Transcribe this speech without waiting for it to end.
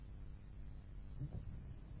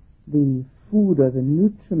the food or the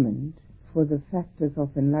nutriment for the factors of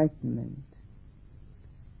enlightenment.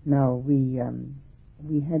 Now we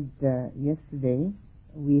had yesterday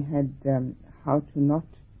we had how to not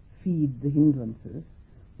feed the hindrances.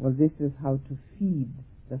 Well, this is how to feed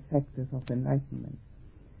the factors of enlightenment.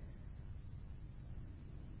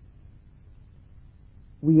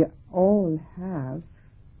 We all have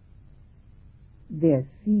their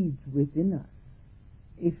seeds within us.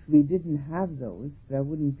 If we didn't have those, there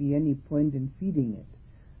wouldn't be any point in feeding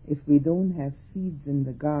it. If we don't have seeds in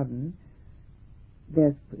the garden,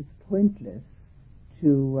 it's pointless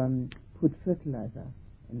to put fertilizer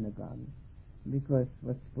in the garden, because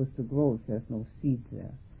what's supposed to grow if there's no seeds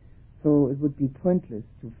there? So it would be pointless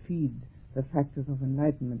to feed the factors of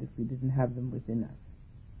enlightenment if we didn't have them within us.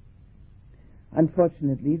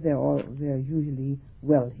 Unfortunately, they're usually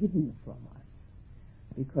well hidden from us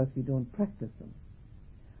because we don't practice them.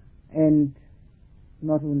 And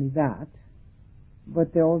not only that,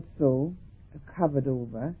 but they're also covered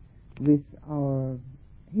over with our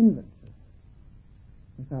hindrances,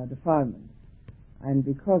 with our defilements. And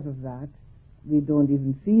because of that, we don't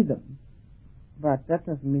even see them. But that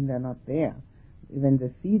doesn't mean they're not there. When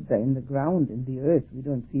the seeds are in the ground, in the earth, we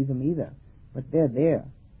don't see them either. But they're there.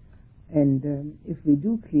 And if we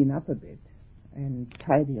do clean up a bit and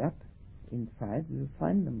tidy up inside, we'll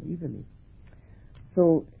find them easily.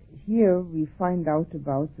 So here we find out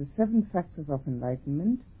about the 7 factors of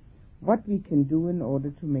enlightenment, what we can do in order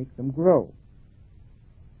to make them grow.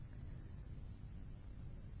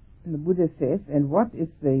 And the Buddha says, and what is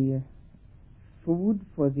the food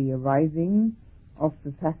for the arising of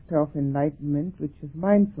the factor of enlightenment, which is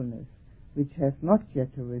mindfulness, which has not yet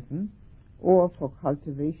arisen, or for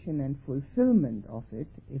cultivation and fulfillment of it,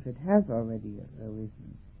 if it has already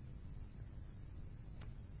arisen?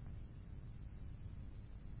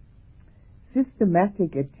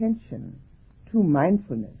 Systematic attention to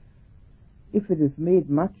mindfulness, if it is made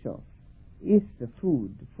much of, is the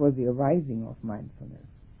food for the arising of mindfulness.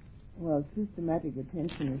 Well, systematic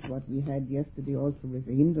attention is what we had yesterday also with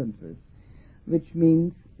the hindrances, which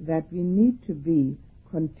means that we need to be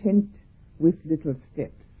content with little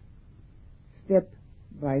steps, step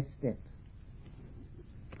by step.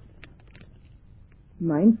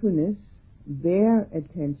 Mindfulness, bare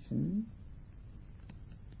attention,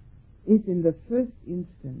 is in the first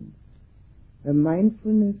instance the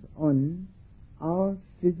mindfulness on our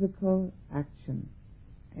physical action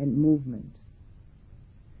and movement.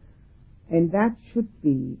 And that should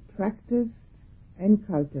be practiced and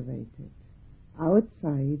cultivated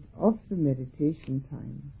outside of the meditation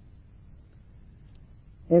time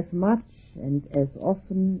as much and as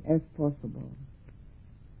often as possible,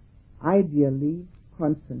 ideally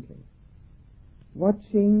constantly,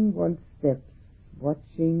 watching one's steps,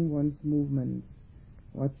 watching one's movements,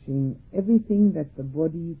 watching everything that the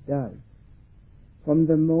body does, from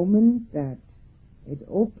the moment that it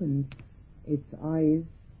opens its eyes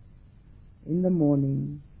in the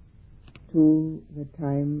morning to the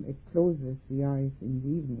time it closes the eyes in the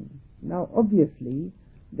evening. Now, obviously,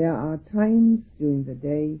 there are times during the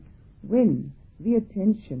day when the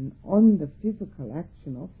attention on the physical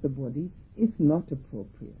action of the body is not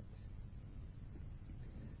appropriate,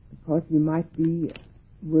 because we might be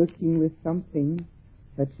working with something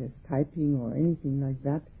such as typing or anything like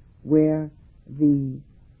that, where the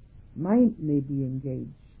mind may be engaged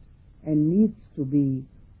and needs to be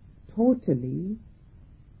totally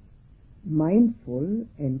mindful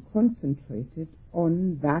and concentrated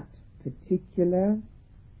on that particular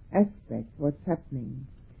aspect, what's happening.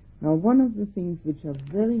 Now, one of the things which are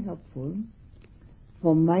very helpful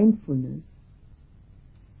for mindfulness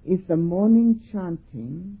is the morning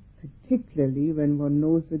chanting, particularly when one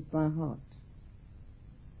knows it by heart.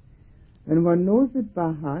 When one knows it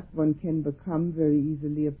by heart, one can become very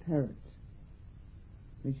easily a parrot,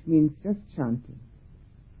 which means just chanting.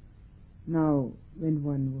 Now, when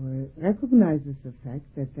one recognizes the fact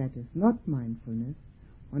that that is not mindfulness,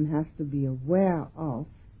 one has to be aware of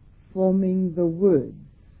forming the words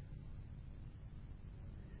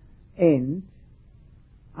and,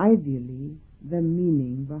 ideally, the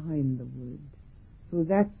meaning behind the word. So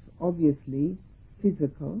that's obviously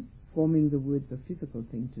physical. Forming the words a physical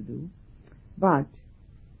thing to do, but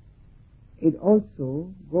it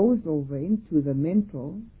also goes over into the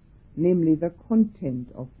mental, namely the content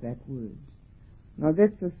of that word. Now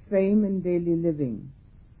that's the same in daily living.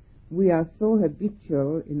 We are so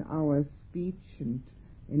habitual in our speech and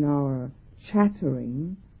in our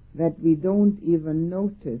chattering that we don't even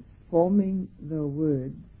notice forming the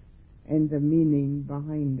words and the meaning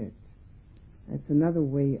behind it. That's another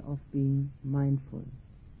way of being mindful.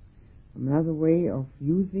 another way of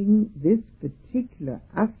using this particular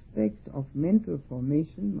aspect of mental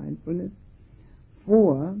formation, mindfulness,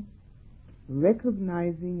 for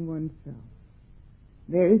recognizing oneself.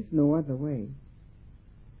 There is no other way.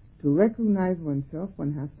 To recognize oneself,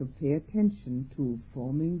 one has to pay attention to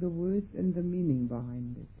forming the words and the meaning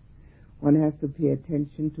behind it. One has to pay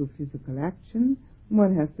attention to physical action.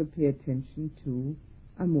 One has to pay attention to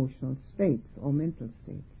emotional states or mental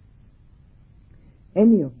states.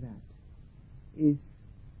 Any of that is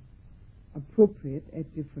appropriate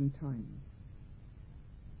at different times.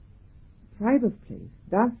 Pride of place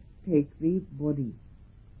does take the body,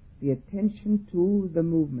 the attention to the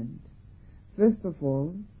movement. First of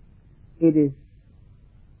all, it is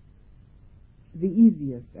the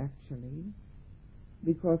easiest actually,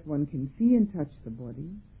 because one can see and touch the body.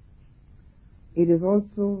 It is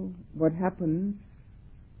also what happens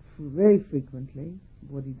very frequently.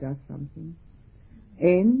 The body does something,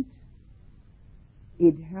 and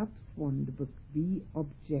it helps one to be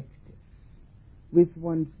objective. With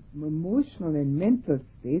one's emotional and mental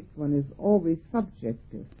states, one is always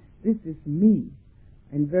subjective. This is me,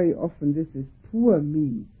 and very often this is poor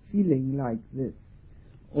me feeling like this,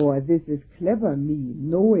 or this is clever me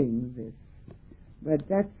knowing this. But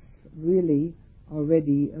that's really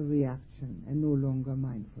already a reaction and no longer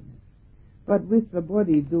mindfulness. But with the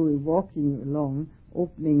body walking along,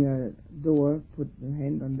 opening a door, put the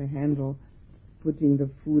hand on the handle, putting the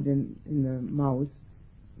food in the mouth,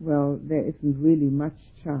 well, there isn't really much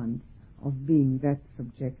chance of being that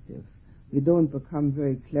subjective. We don't become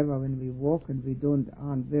very clever when we walk, and we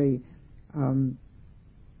aren't very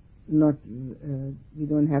we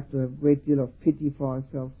don't have to have a great deal of pity for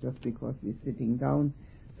ourselves just because we're sitting down.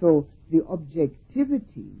 So the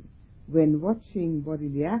objectivity when watching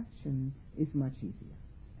bodily action is much easier.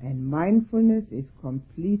 And mindfulness is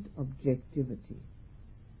complete objectivity.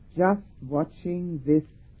 Just watching this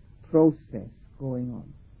process going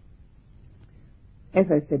on. As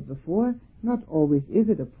I said before, not always is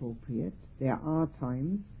it appropriate. There are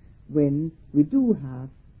times when we do have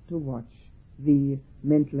to watch the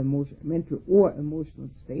mental or emotional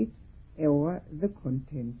state or the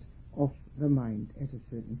content of the mind at a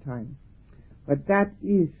certain time. But that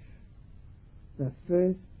is the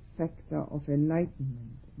first factor of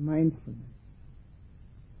enlightenment, mindfulness.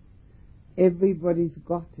 Everybody's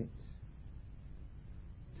got it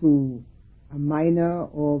to a minor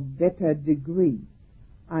or better degree.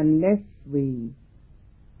 Unless we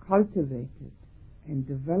cultivate it and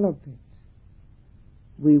develop it,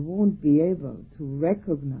 we won't be able to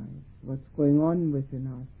recognize what's going on within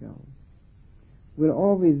ourselves. We'll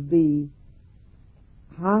always be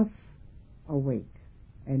half awake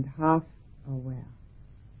and half aware.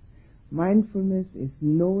 Mindfulness is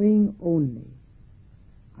knowing only.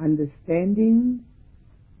 Understanding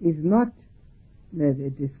is not a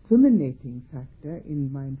discriminating factor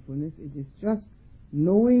in mindfulness. It is just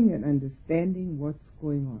knowing and understanding what's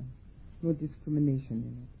going on. No discrimination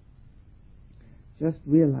in it. Just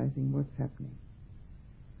realizing what's happening.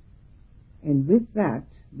 And with that,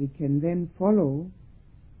 we can then follow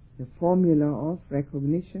the formula of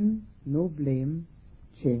recognition, no blame,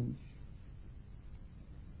 change.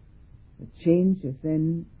 The change is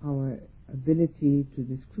then our ability to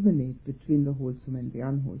discriminate between the wholesome and the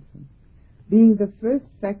unwholesome. Being the first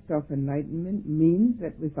factor of enlightenment means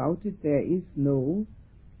that without it there is no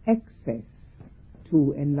access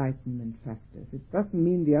to enlightenment factors. It doesn't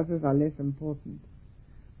mean the others are less important,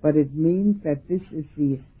 but it means that this is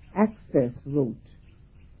the access route.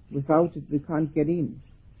 Without it we can't get in.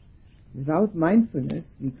 Without mindfulness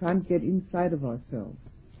we can't get inside of ourselves.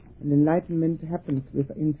 And enlightenment happens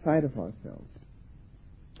inside of ourselves.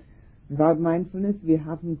 Without mindfulness we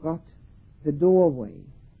haven't got the doorway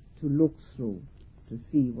to look through, to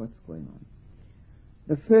see what's going on.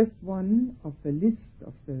 The first one of the list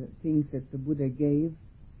of the things that the Buddha gave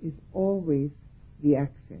is always the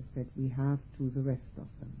access that we have to the rest of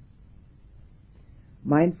them.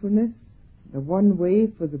 Mindfulness, the one way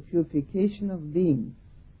for the purification of beings,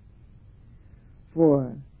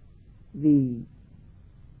 for the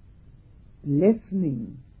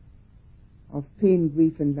lessening of pain,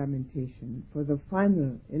 grief and lamentation, for the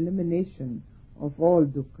final elimination of all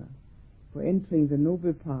dukkha, for entering the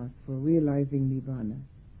noble path, for realizing nirvana.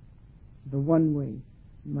 The one way,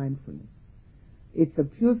 mindfulness. It's a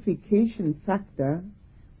purification factor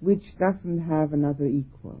which doesn't have another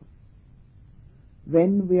equal.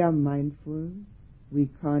 When we are mindful, we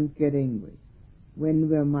can't get angry. When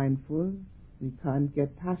we are mindful, we can't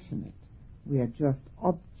get passionate. We are just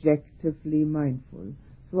objectively mindful.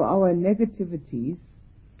 So our negativities,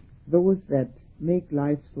 those that make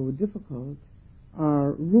life so difficult,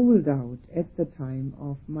 are ruled out at the time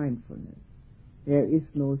of mindfulness. There is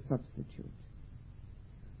no substitute.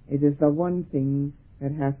 It is the one thing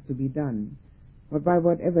that has to be done. But by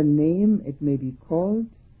whatever name it may be called,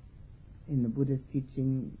 in the Buddhist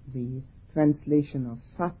teaching, the translation of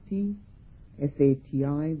sati,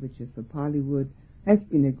 S-A-T-I, which is the Pali word, has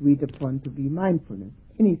been agreed upon to be mindfulness.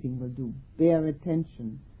 Anything will do. Bare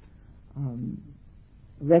attention,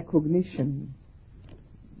 recognition,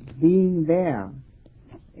 being there,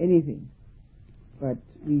 anything. But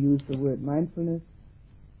we use the word mindfulness,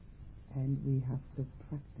 and we have to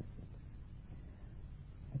practice it.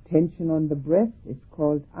 Attention on the breath is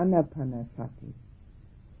called anapanasati,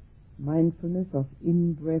 mindfulness of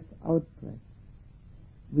in-breath, out-breath.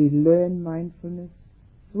 We learn mindfulness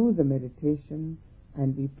through the meditation,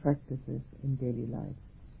 and we practice it in daily life.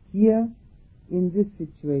 Here, in this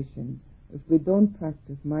situation, if we don't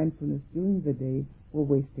practice mindfulness during the day, we're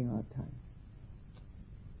wasting our time.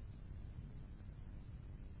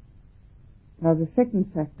 Now, the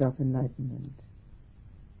second factor of enlightenment,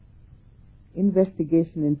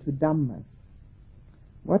 investigation into Dhammas.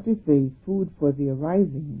 What is the food for the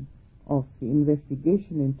arising of the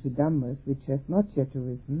investigation into Dhammas which has not yet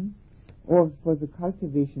arisen, or for the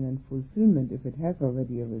cultivation and fulfillment if it has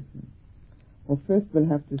already arisen? Well, first we'll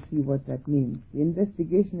have to see what that means. The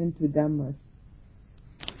investigation into Dhammas,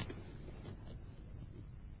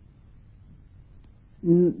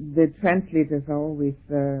 the translators are always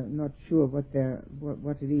not sure what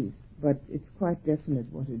it is, but it's quite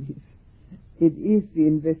definite what it is. It is the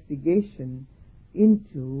investigation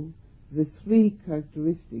into the three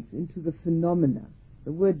characteristics, into the phenomena.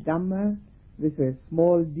 The word Dhamma with a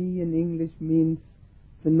small d in English means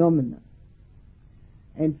phenomena.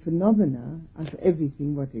 And phenomena are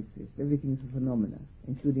everything what exists. Everything is a phenomena,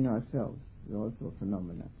 including ourselves. We're also a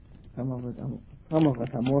phenomena. Some of us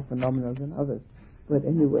are more phenomenal than others. But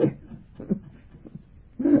anyway,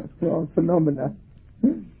 we're all phenomena.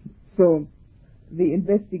 So the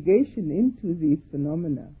investigation into these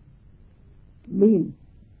phenomena means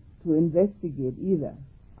to investigate either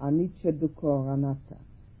anicca, dukkha, or anatta,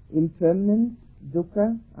 impermanence,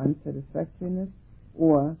 dukkha, unsatisfactoriness,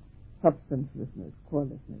 or substancelessness,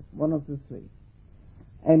 corelessness, one of the three.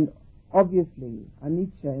 And obviously,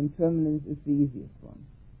 anicca, impermanence, is the easiest one.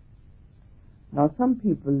 Now, some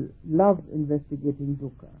people love investigating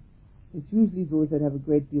dukkha. It's usually those that have a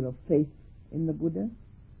great deal of faith in the Buddha,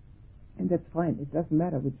 and that's fine. It doesn't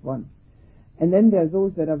matter which one. And then there are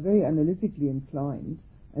those that are very analytically inclined,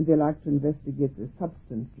 and they like to investigate the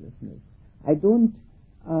substancelessness. I don't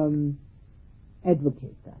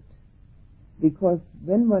advocate that, because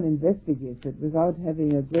when one investigates it without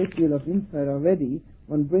having a great deal of insight already,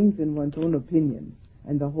 one brings in one's own opinion,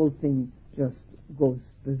 and the whole thing just goes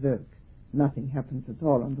berserk. Nothing happens at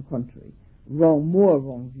all. On the contrary, more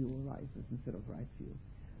wrong view arises instead of right view.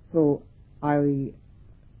 So I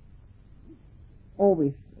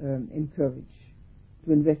always encourage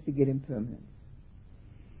to investigate impermanence.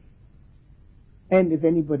 And if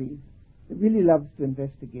anybody really loves to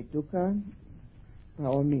investigate dukkha, by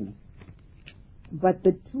all means. But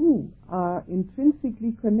the two are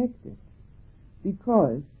intrinsically connected,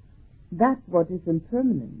 because that what is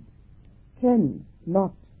impermanent can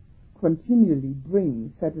not continually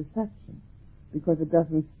bring satisfaction, because it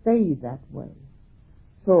doesn't stay that way.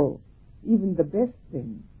 So even the best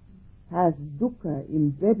thing has dukkha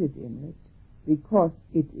embedded in it because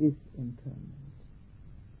it is impermanent.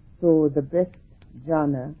 So the best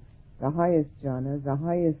jhana, the highest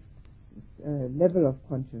level of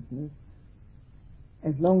consciousness,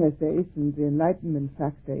 as long as there isn't the enlightenment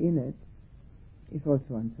factor in it, is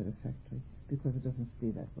also unsatisfactory, because it doesn't stay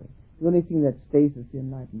that way. The only thing that stays is the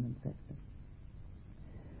enlightenment factor.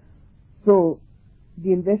 So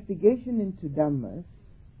the investigation into Dhammas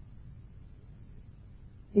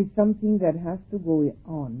is something that has to go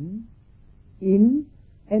on in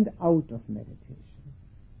and out of meditation.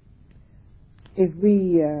 If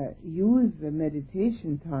we use the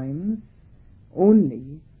meditation times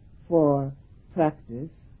only for practice,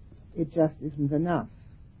 it just isn't enough.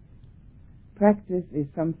 Practice is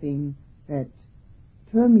something that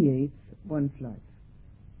permeates one's life.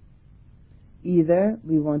 Either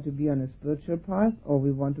we want to be on a spiritual path or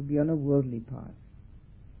we want to be on a worldly path.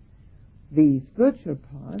 The spiritual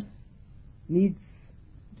path needs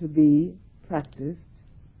to be practiced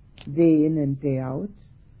day in and day out,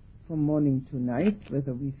 from morning to night,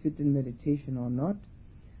 whether we sit in meditation or not.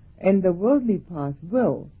 And the worldly path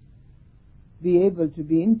will be able to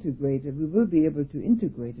be integrated. We will be able to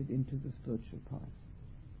integrate it into the spiritual path,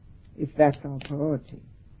 if that's our priority.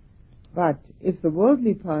 But if the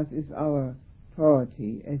worldly path is our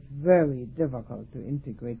priority, it's very difficult to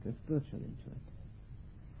integrate the spiritual into it.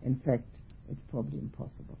 In fact, it's probably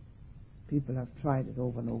impossible. People have tried it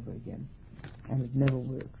over and over again, and it never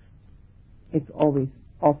works. It's always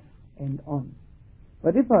off and on.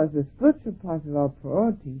 But if the spiritual part is our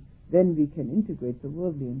priority, then we can integrate the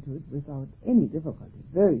worldly into it without any difficulty.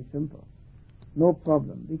 Very simple. No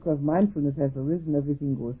problem. Because mindfulness has arisen,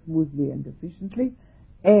 everything goes smoothly and efficiently,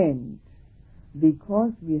 and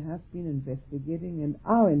because we have been investigating and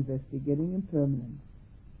are investigating impermanence.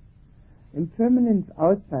 Impermanence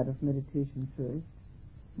outside of meditation first,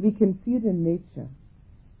 we can see it in nature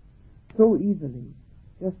so easily.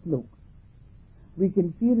 Just look. We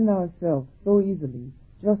can see it in ourselves so easily.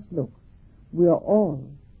 Just look. We are all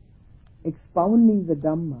expounding the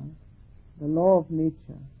Dhamma, the law of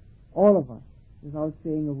nature, all of us, without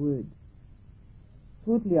saying a word.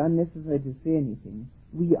 Totally unnecessary to say anything.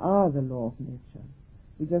 We are the law of nature.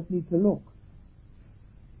 We just need to look.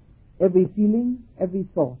 Every feeling, every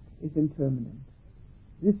thought is impermanent.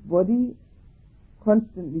 This body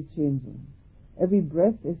constantly changing. Every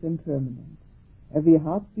breath is impermanent. Every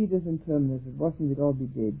heartbeat is impermanent. If it wasn't, we'd all be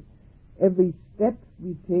dead. Every step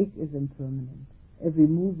we take is impermanent. Every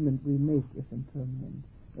movement we make is impermanent.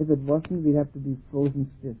 If it wasn't, we'd have to be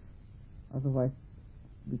frozen stiff. Otherwise,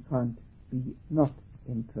 we can't be not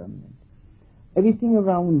impermanent. Everything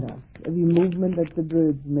around us, every movement that the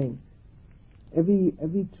birds make, every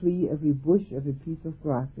tree, every bush, every piece of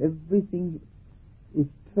grass, everything is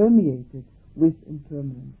permeated with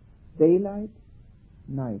impermanence. Daylight,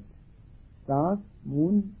 night, stars,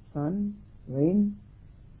 moon, sun, rain,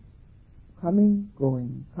 coming,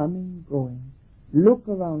 going, coming, going. Look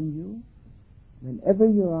around you whenever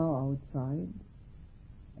you are outside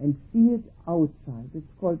and see it outside. It's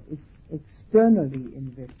called externally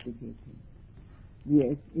investigating.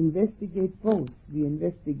 We investigate both. We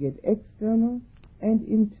investigate external and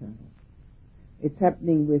internal. It's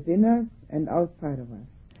happening within us and outside of us.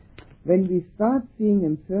 When we start seeing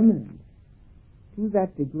impermanence to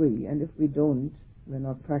that degree, and if we don't, we're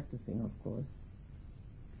not practicing, of course,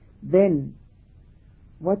 then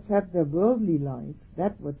what's happened, the worldly life,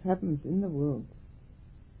 that what happens in the world,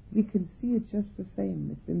 we can see it just the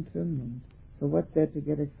same. It's impermanent. So what's there to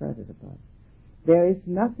get excited about? There is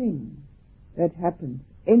nothing that happens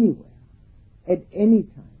anywhere, at any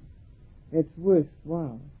time, that's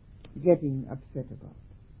worthwhile getting upset about.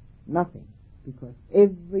 Nothing, because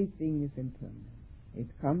everything is impermanent. It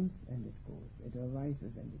comes and it goes. It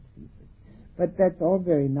arises and it ceases. But that's all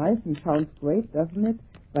very nice and sounds great, doesn't it?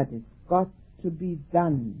 But it's got to be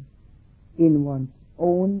done in one's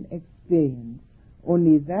own experience.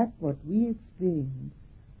 Only that what we experience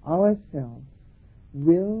ourselves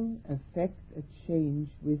will affect a change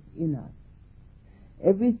within us.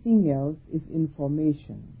 Everything else is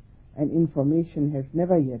information, and information has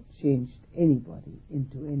never yet changed anybody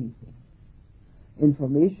into anything.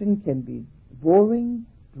 Information can be boring,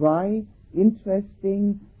 dry,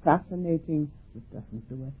 interesting, fascinating. It doesn't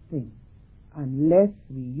do a thing unless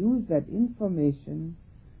we use that information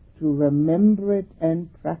to remember it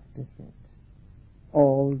and practice it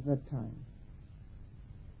all the time.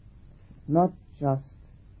 Not just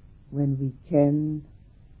when we can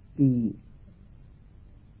be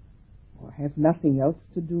or have nothing else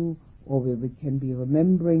to do, or where we can be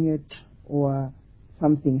remembering it, or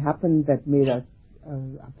something happened that made us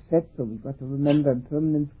upset, so we've got to remember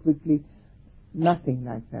impermanence quickly. Nothing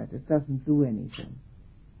like that. It doesn't do anything.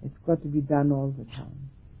 It's got to be done all the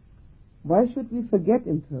time. Why should we forget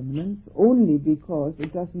impermanence? Only because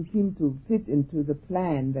it doesn't seem to fit into the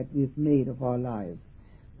plan that we've made of our lives.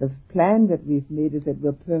 The plan that we've made is that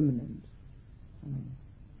we're permanent.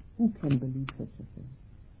 Who can believe such a thing?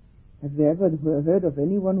 Have you ever heard of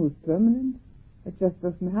anyone who's permanent? It just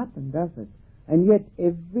doesn't happen, does it? And yet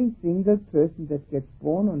every single person that gets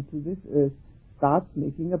born onto this earth starts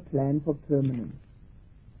making a plan for permanence.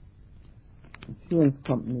 Insurance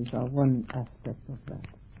companies are one aspect of that.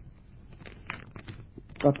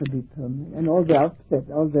 It's got to be permanent. And all the upset,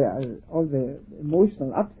 all the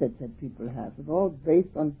emotional upset that people have, it's all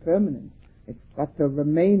based on permanence. It's got to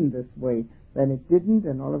remain this way. Then it didn't,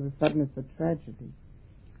 and all of a sudden it's a tragedy.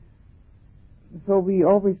 So we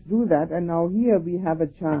always do that, and now here we have a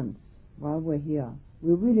chance. While we're here,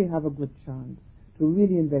 we really have a good chance to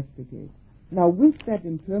really investigate. Now with that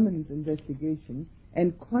impermanence investigation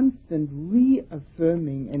and constant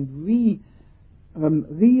reaffirming and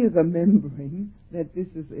re-remembering that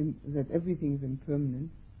that everything is impermanent,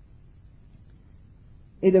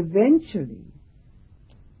 it eventually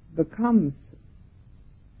becomes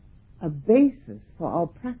a basis for our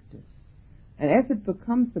practice. And as it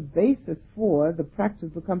becomes the basis for, the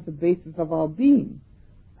practice becomes the basis of our being.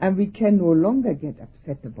 And we can no longer get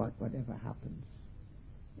upset about whatever happens.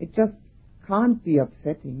 It just can't be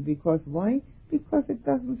upsetting, because why? Because it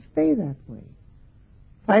doesn't stay that way.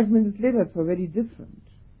 5 minutes later it's already different.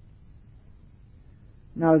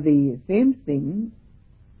 Now the same thing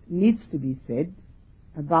needs to be said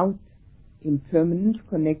about impermanence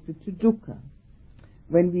connected to dukkha.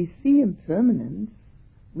 When we see impermanence,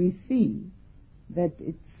 we see that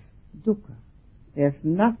it's dukkha. There's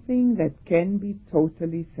nothing that can be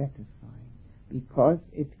totally satisfying, because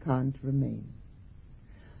it can't remain.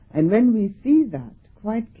 And when we see that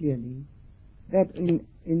quite clearly, that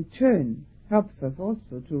in turn helps us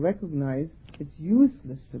also to recognize it's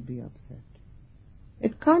useless to be upset.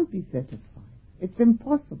 It can't be satisfying. It's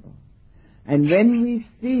impossible. And when we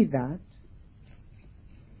see that,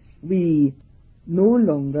 we no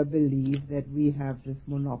longer believe that we have this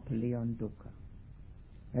monopoly on dukkha,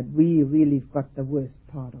 that we really got the worst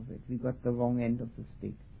part of it. We got the wrong end of the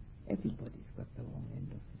stick. Everybody's got the wrong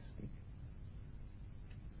end of the stick.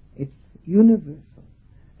 It's universal.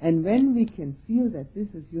 And when we can feel that this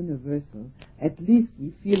is universal, at least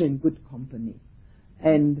we feel in good company.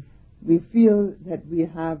 And we feel that we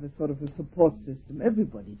have a sort of a support system.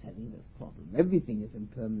 Everybody's having this problem. Everything is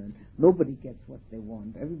impermanent. Nobody gets what they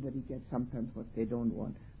want. Everybody gets sometimes what they don't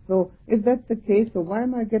want. So if that's the case, so why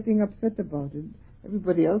am I getting upset about it?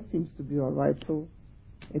 Everybody else seems to be all right, so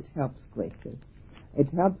it helps greatly. It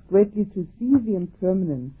helps greatly to see the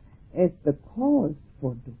impermanence as the cause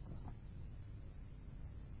for dukkha.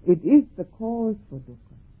 It is the cause for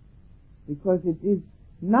dukkha, because it is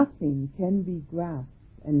nothing can be grasped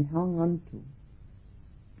and hung on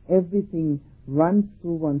to. Everything runs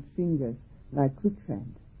through one's fingers like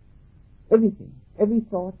quicksand. Everything, every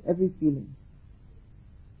thought, every feeling,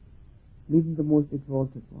 even the most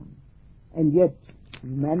exalted one. And yet,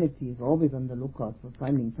 humanity is always on the lookout for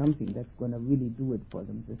finding something that's going to really do it for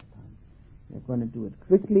them this time. They're going to do it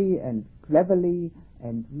quickly and cleverly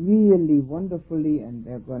and really wonderfully, and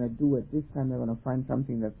they're going to do it this time. They're going to find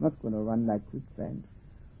something that's not going to run like quicksand.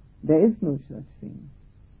 There is no such thing.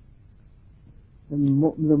 The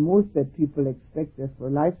most that people expect as for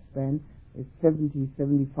a lifespan is 70,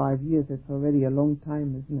 75 years. That's already a long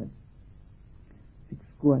time, isn't it? 6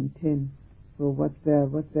 score and 10. So what's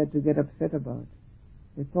there to get upset about?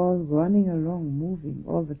 It's all running along, moving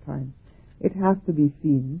all the time. It has to be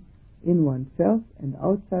seen in oneself and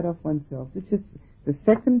outside of oneself, which is the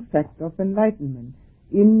second factor of enlightenment,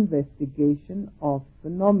 investigation of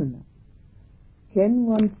phenomena. Can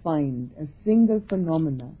one find a single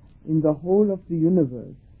phenomena in the whole of the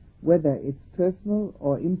universe, whether it's personal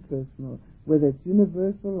or impersonal, whether it's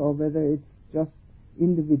universal or whether it's just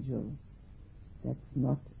individual, that's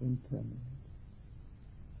not impermanent?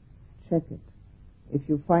 Check it. If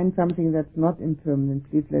you find something that's not impermanent,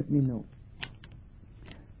 please let me know.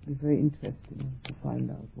 It's very interesting to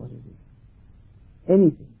find out what it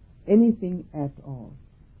is. Anything at all.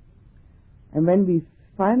 And when we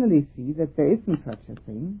finally see that there isn't such a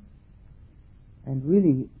thing, and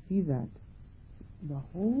really see that the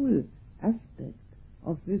whole aspect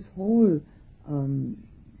of this whole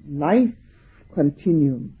life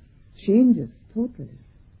continuum changes totally.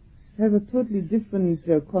 It has a totally different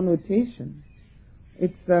connotation.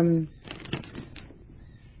 It's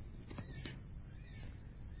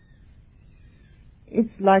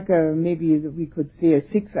like maybe we could say a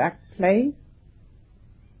 6-act play.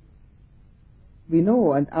 We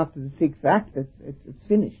know, and after the 6th act, it's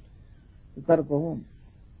finished. We've got to go home.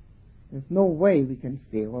 There's no way we can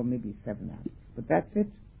stay, or maybe 7 acts, but that's it.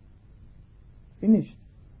 Finished.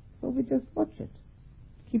 So we just watch it.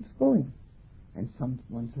 It keeps going. And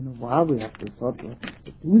once in a while we have to sort of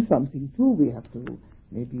do something too. We have to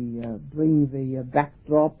maybe bring the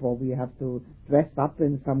backdrop, or we have to dress up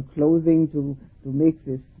in some clothing to make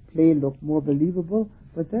this play look more believable.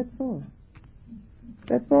 But that's all.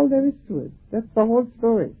 That's all there is to it. That's the whole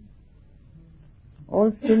story.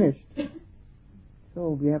 All finished.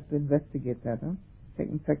 So we have to investigate that,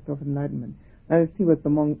 second factor of enlightenment. Now let's see what the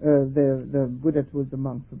Buddha told the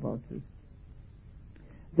monks about this.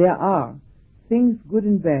 There are things good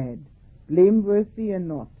and bad, blameworthy and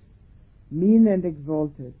not, mean and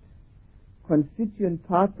exalted, constituent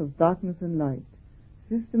parts of darkness and light.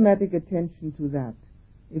 Systematic attention to that,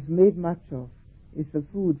 if made much of, is the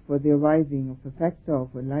food for the arising of the factor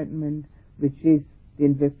of enlightenment, which is the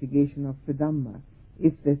investigation of the Dhamma,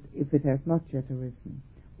 if it has not yet arisen,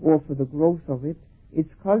 or for the growth of it, its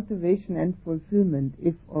cultivation and fulfillment,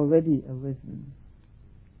 if already arisen.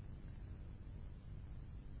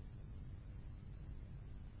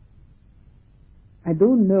 I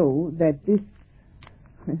don't know that this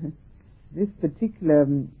this particular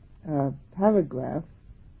paragraph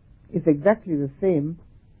is exactly the same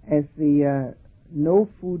as the no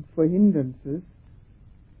food for hindrances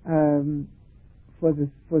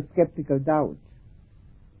for skeptical doubt.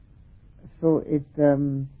 So it's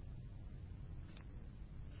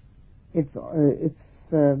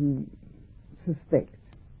suspect,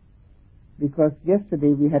 because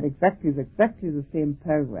yesterday we had exactly the same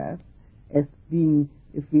paragraph as being,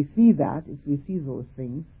 if we see those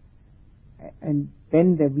things, and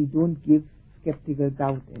then that we don't give skeptical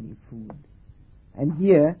doubt any food. And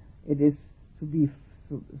here it is to be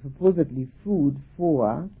supposedly food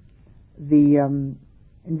for the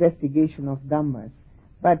investigation of Dhammas.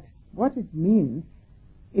 But what it means,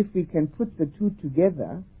 if we can put the two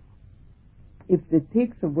together, if it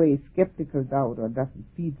takes away skeptical doubt, or doesn't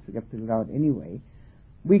feed skeptical doubt anyway,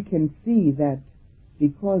 we can see that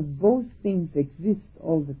because both things exist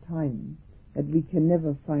all the time, that we can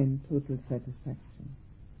never find total satisfaction.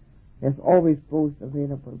 There's always both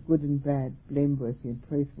available, good and bad, blameworthy and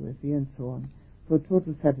praiseworthy, and so on. So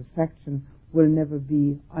total satisfaction will never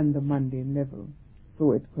be on the mundane level.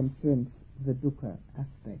 So it concerns the dukkha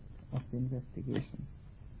aspect of the investigation.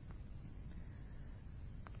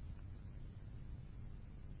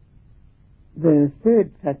 The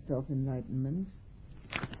third factor of enlightenment,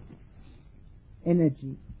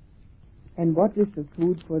 energy. And what is the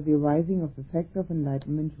food for the arising of the factor of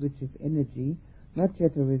enlightenment, which is energy, not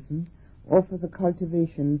yet arisen, or for the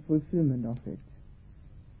cultivation and fulfillment of it?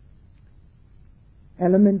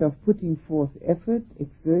 Element of putting forth effort,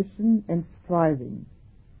 exertion, and striving.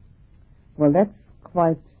 Well, that's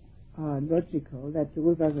quite logical, that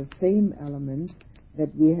those are the same elements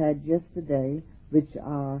that we had yesterday, which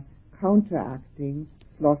are counteracting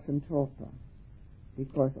sloth and torpor.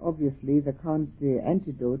 Because obviously the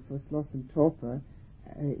antidote for sloth and torpor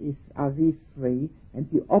are these three, and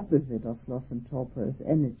the opposite of sloth and torpor is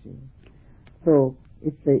energy. So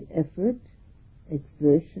it's the effort,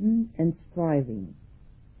 exertion, and striving.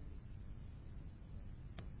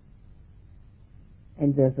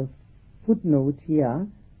 And there's a footnote here,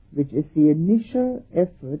 which is the initial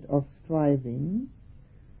effort of striving,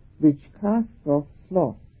 which casts off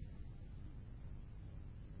sloth,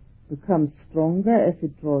 becomes stronger as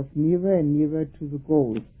it draws nearer and nearer to the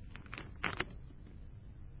goal.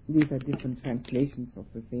 These are different translations of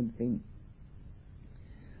the same thing.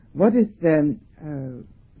 What is the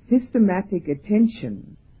systematic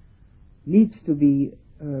attention needs to be,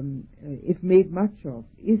 if made much of,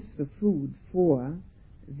 is the food for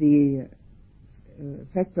the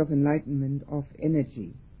factor of enlightenment of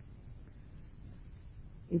energy.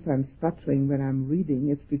 If I'm stuttering when I'm reading,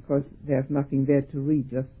 it's because there's nothing there to read,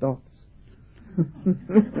 just dots.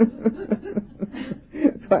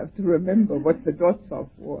 So I have to remember what the dots are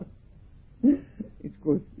for. It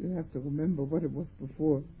goes, you have to remember what it was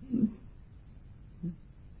before.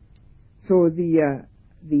 So the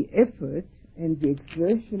effort and the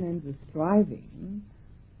exertion and the striving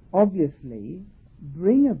obviously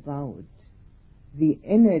bring about the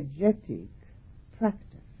energetic practice.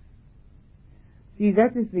 See,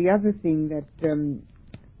 that is the other thing that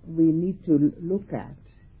we need to look at,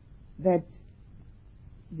 that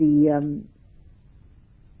we are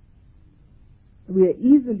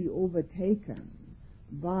easily overtaken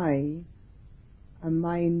by a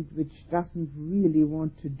mind which doesn't really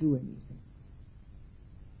want to do anything.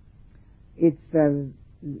 It's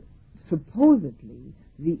supposedly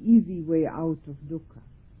the easy way out of dukkha.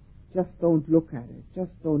 Just don't look at it.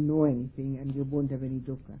 Just don't know anything and you won't have any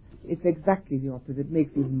dukkha. It's exactly the opposite. It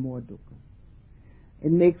makes even more dukkha.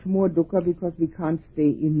 It makes more dukkha because we can't stay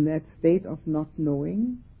in that state of not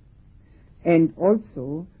knowing, and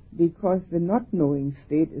also because the not knowing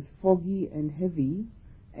state is foggy and heavy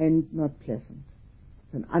and not pleasant.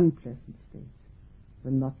 It's an unpleasant state,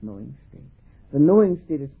 the not knowing state. The knowing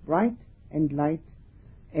state is bright and light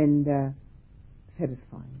and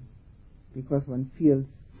satisfying, because one feels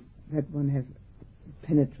that one has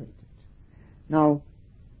penetrated. Now,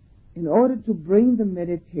 in order to bring the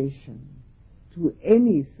meditation to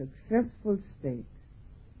any successful state,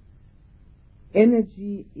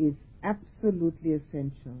 energy is absolutely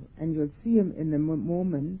essential. And you'll see in a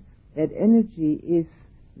moment that energy is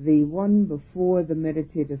the one before the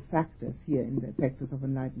meditative factors here in the factors of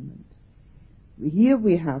enlightenment. Here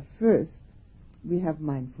we have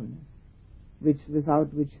mindfulness,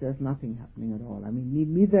 without which there's nothing happening at all. I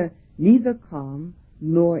mean, neither calm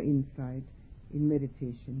nor insight in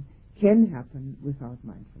meditation can happen without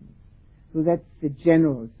mindfulness. So that's the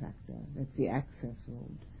general factor, that's the access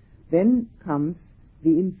road. Then comes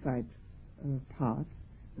the insight path,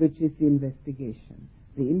 which is the investigation,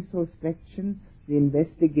 the introspection, the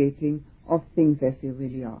investigating of things as they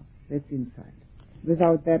really are. That's insight.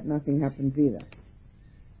 Without that, nothing happens either.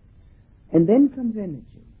 And then comes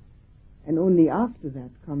energy. And only after that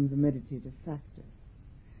come the meditative factors.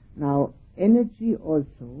 Now, energy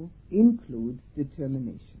also includes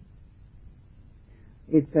determination.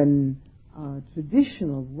 It's a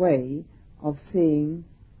traditional way of saying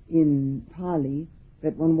in Pali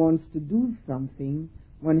that one wants to do something,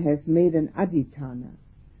 one has made an adhitthana.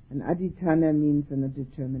 An adhitthana means a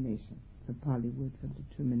determination. It's a Pali word for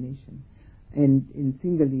determination. And in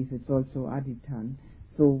Sinhalese it's also adhittan.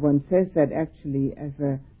 So one says that actually as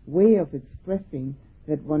a way of expressing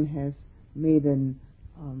that one has made a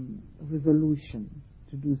resolution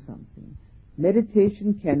to do something.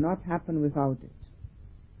 Meditation cannot happen without it.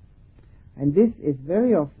 And this is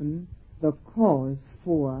very often the cause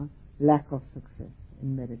for lack of success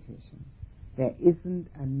in meditation. There isn't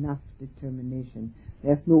enough determination.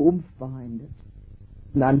 There's no oomph behind it.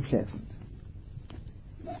 It's unpleasant.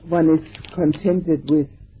 One is contented with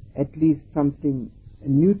at least something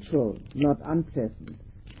neutral, not unpleasant,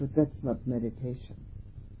 but that's not meditation.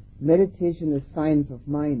 Meditation is science of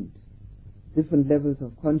mind, different levels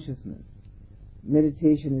of consciousness.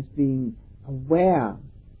 Meditation is being aware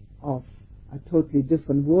of a totally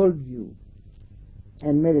different worldview.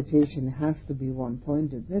 And meditation has to be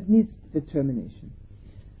one-pointed. That needs determination.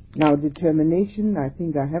 Now, determination, I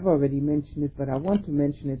think I have already mentioned it, but I want to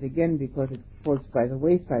mention it again because it falls by the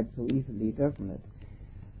wayside so easily, doesn't it?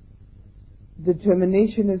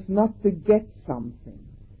 Determination is not to get something.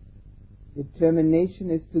 Determination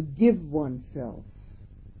is to give oneself.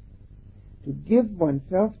 To give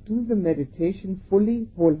oneself to the meditation fully,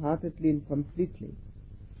 wholeheartedly and completely.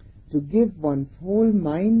 To give one's whole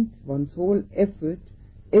mind, one's whole effort,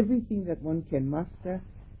 everything that one can muster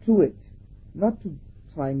to it. Not to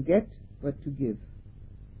try and get, but to give.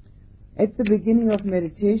 At the beginning of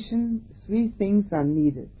meditation, 3 things are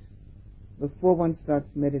needed before one starts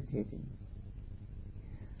meditating,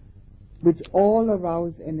 which all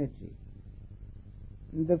arouse energy.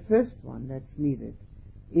 And the first one that's needed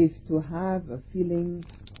is to have a feeling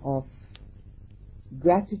of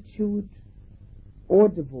gratitude or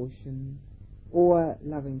devotion or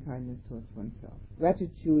loving kindness towards oneself.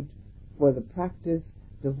 Gratitude for the practice,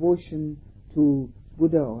 devotion to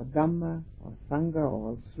Buddha or Dhamma or Sangha or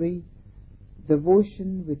all 3.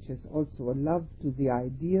 Devotion, which is also a love to the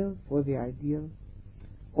ideal, for the ideal,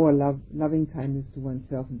 or loving kindness to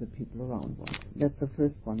oneself and the people around one. That's the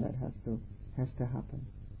first one that has to happen.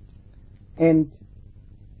 And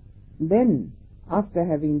then, after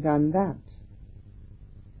having done that,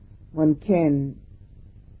 one can,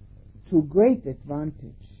 to great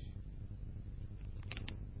advantage,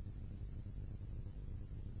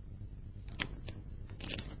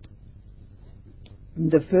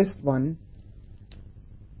 the first one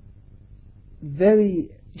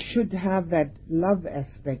should have that love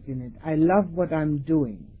aspect in it. I love what I'm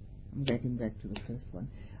doing. I'm getting back to the first one.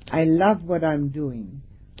 I love what I'm doing.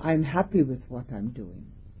 I'm happy with what I'm doing.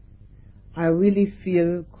 I really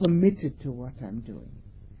feel committed to what I'm doing.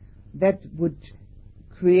 That would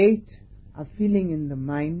create a feeling in the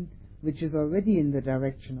mind which is already in the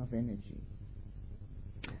direction of energy.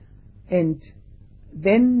 And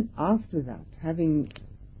then after that, having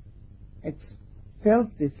felt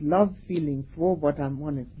this love feeling for what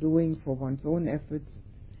one is doing, for one's own efforts,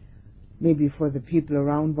 maybe for the people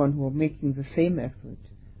around one who are making the same effort,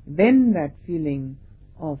 then that feeling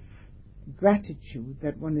of gratitude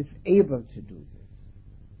that one is able to do this,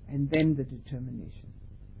 and then the determination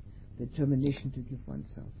to give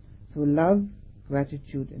oneself. So love,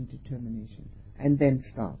 gratitude and determination, and then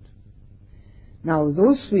start. Now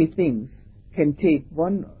those 3 things can take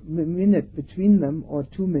 1 minute between them or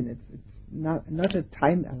 2 minutes. It's not a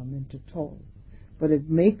time element at all, but it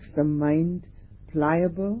makes the mind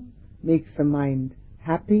pliable, makes the mind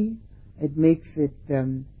happy, it makes it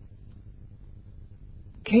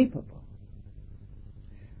capable.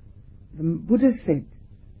 The Buddha said,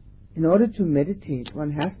 in order to meditate,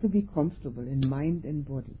 one has to be comfortable in mind and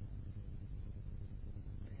body.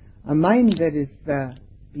 A mind that is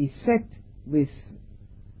beset with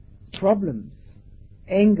problems,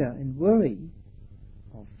 anger and worry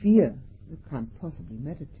or fear, you can't possibly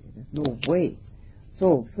meditate. There's no way.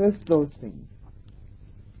 So first those things.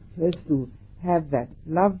 First to have that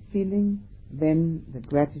love feeling, then the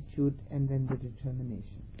gratitude, and then the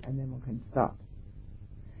determination. And then one can start.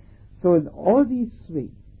 So all these 3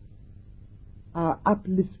 are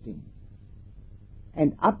uplifting.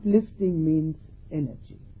 And uplifting means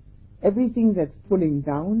energy. Everything that's pulling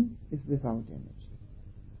down is without energy.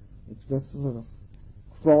 It's just sort of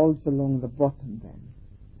crawls along the bottom then.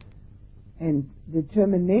 And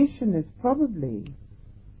determination is probably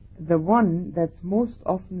the one that's most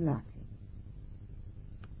often lacking.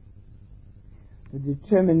 The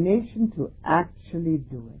determination to actually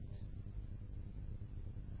do it.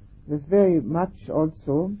 There's very much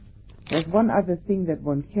also, there's one other thing that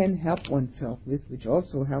one can help oneself with, which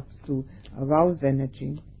also helps to arouse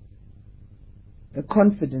energy, the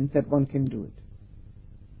confidence that one can do it.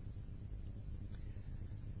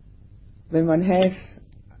 When one has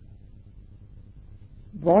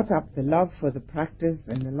brought up the love for the practice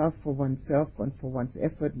and the love for oneself and for one's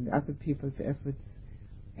effort and other people's efforts,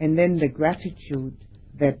 and then the gratitude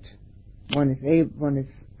that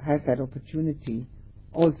has that opportunity,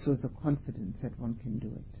 also the confidence that one can do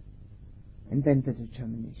it, and then the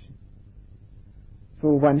determination. So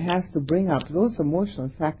one has to bring up those emotional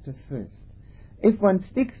factors first. If one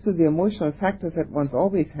sticks to the emotional factors that one's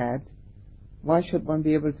always had, why should one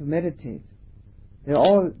be able to meditate? The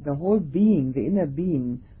whole being, the inner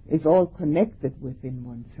being, is all connected within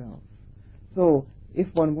oneself. So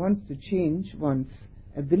if one wants to change one's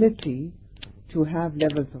ability to have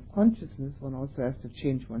levels of consciousness, one also has to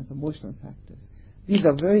change one's emotional factors. These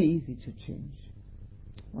are very easy to change.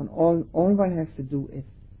 All one has to do is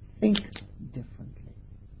think differently.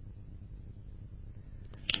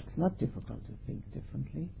 It's not difficult to think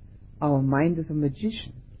differently. Our mind is a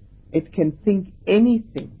magician. It can think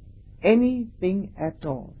anything at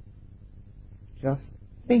all. Just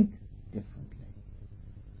think differently.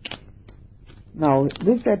 Now,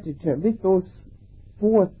 with those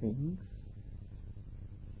four things,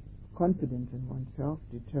 confidence in oneself,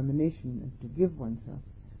 determination and to give oneself,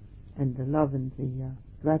 and the love and the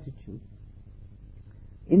gratitude.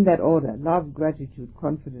 In that order, love, gratitude,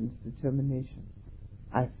 confidence, determination,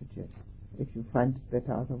 I suggest. If you find it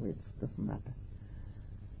better otherwise, it doesn't matter.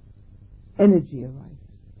 Energy arises.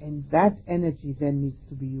 And that energy then needs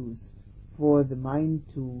to be used for the mind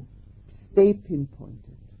to stay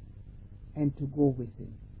pinpointed and to go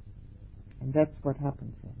within. And that's what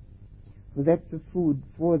happens then. So that's the food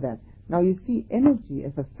for that. Now you see, energy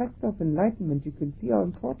as a factor of enlightenment, you can see how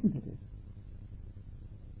important it is.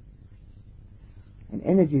 And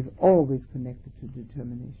energy is always connected to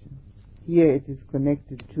determination. Here it is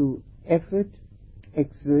connected to effort,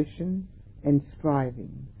 exertion, and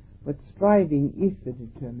striving. But striving is the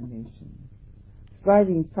determination.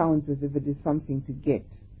 Striving sounds as if it is something to get,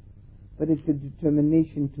 but it's a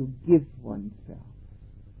determination to give oneself.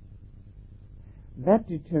 That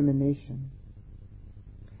determination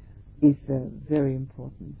is a very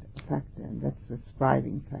important factor, and that's the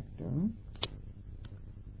striving factor.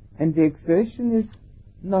 And the exertion is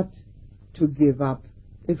not to give up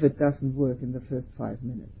if it doesn't work in the first 5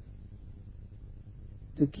 minutes.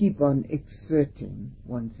 To keep on exerting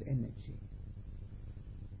one's energy.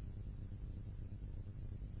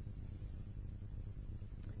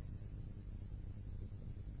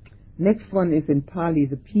 Next one is in Pali,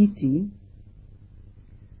 the piti,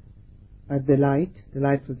 a delight,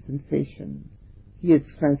 delightful sensation. Here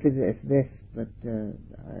it's translated as this, but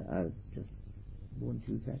I just won't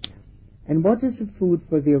use that. And what is the food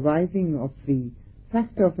for the arising of the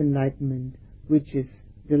factor of enlightenment, which is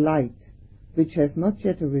delight, which has not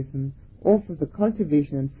yet arisen, or for the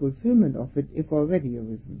cultivation and fulfillment of it, if already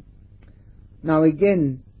arisen? Now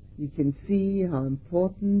again, you can see how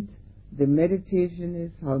important the meditation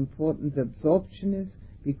is, how important the absorption is,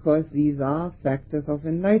 because these are factors of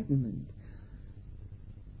enlightenment.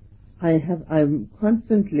 I'm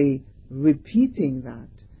constantly repeating that,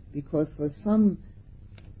 because for some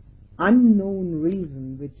unknown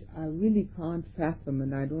reason, which I really can't fathom,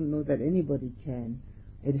 and I don't know that anybody can,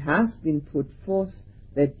 it has been put forth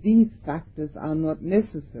that these factors are not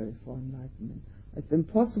necessary for enlightenment. It's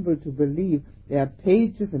impossible to believe. There are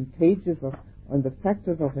pages and pages on the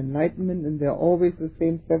factors of enlightenment, and they're always the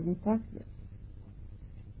same 7 factors.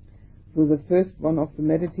 So the first one of the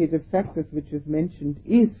meditative factors which is mentioned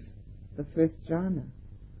is the first jhana,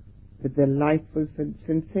 the delightful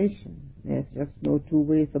sensation. There's just no two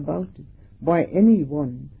ways about it. Why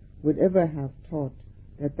anyone would ever have taught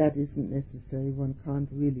that that isn't necessary, one can't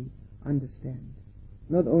really understand.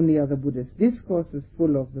 Not only are the Buddha's discourses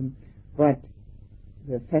full of them, but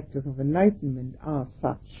the factors of enlightenment are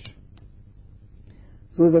such.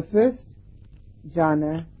 So the first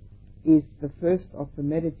jhana is the first of the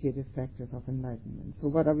meditative factors of enlightenment. So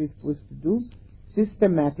what are we supposed to do?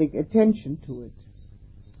 Systematic attention to it.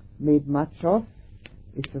 Made much of,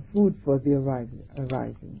 it's a food for the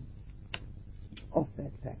arising of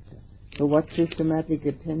that factor. So what systematic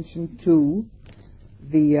attention to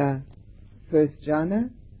the first jhana?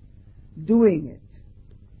 Doing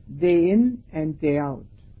it day in and day out.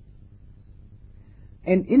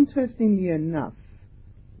 And interestingly enough,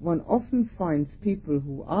 one often finds people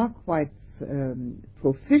who are quite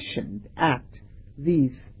proficient at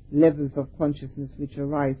these levels of consciousness which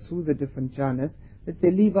arise through the different jhanas, that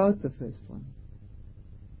they leave out the first one.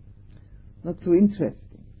 Not so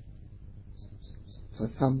interesting, for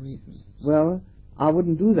some reason. Well, I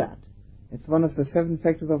wouldn't do that. It's one of the 7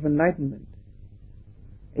 factors of enlightenment.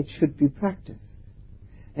 It should be practiced.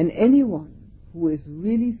 And anyone who is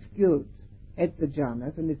really skilled at the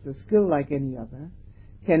jhanas, and it's a skill like any other,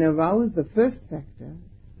 can arouse the first factor,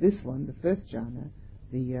 this one, the first jhana,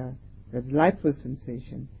 the delightful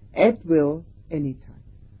sensation, at will, anytime,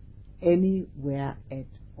 anywhere at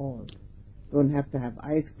all. Don't have to have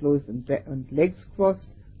eyes closed and legs crossed,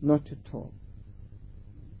 not at all.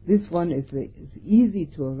 This one is easy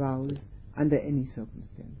to arouse under any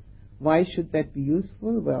circumstance. Why should that be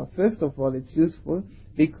useful? Well, first of all, it's useful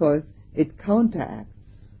because it counteracts,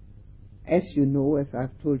 as you know, as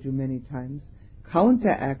I've told you many times,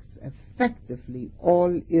 counteracts effectively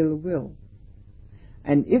all ill will.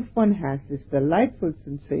 And if one has this delightful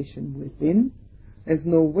sensation within, there's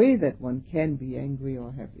no way that one can be angry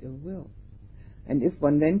or have ill will. And if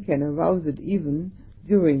one then can arouse it even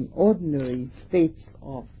during ordinary states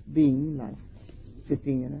of being, like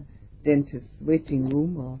sitting in a dentist's waiting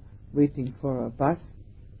room, or waiting for a bus,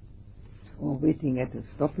 or waiting at a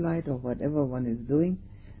stoplight, or whatever one is doing,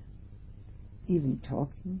 even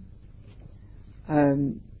talking,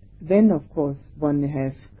 then of course one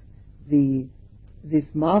has this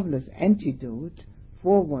marvelous antidote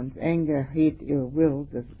for one's anger, hate, ill will,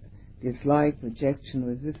 dislike, rejection,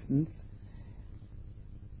 resistance,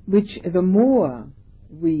 which the more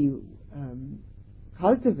we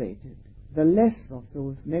cultivate it, the less of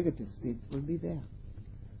those negative states will be there.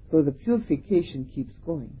 So the purification keeps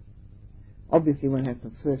going. Obviously one has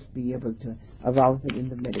to first be able to arouse it in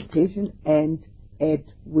the meditation and at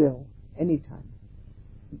will, anytime.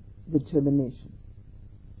 Determination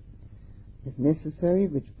is necessary,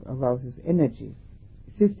 which arouses energy.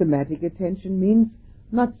 Systematic attention means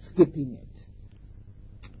not skipping it.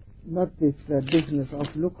 Not this business of,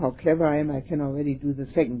 look how clever I am, I can already do the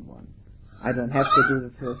second one. I don't have to do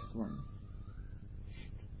the first one.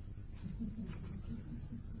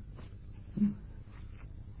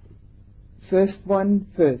 First one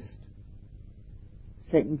first,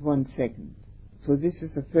 second one second. So this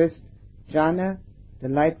is the first jhana,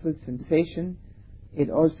 delightful sensation. It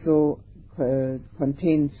also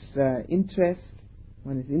contains interest.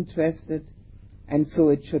 One is interested, and so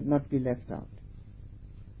it should not be left out.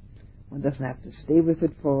 One doesn't have to stay with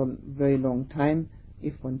it for a very long time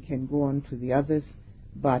if one can go on to the others,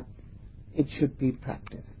 but it should be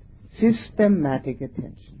practiced. Systematic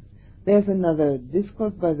attention. There's another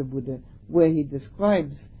discourse by the Buddha where he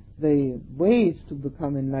describes the ways to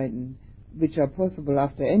become enlightened, which are possible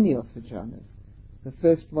after any of the jhanas. The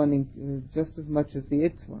first one just as much as the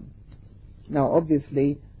eighth one. Now,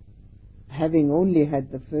 obviously, having only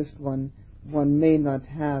had the first one, one may not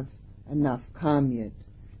have enough calm yet.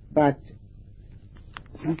 But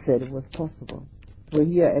he said it was possible. So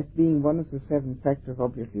here, as being one of the 7 factors,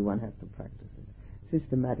 obviously one has to practice it.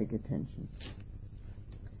 Systematic attention.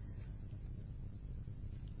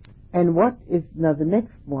 And what is, now the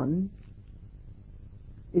next one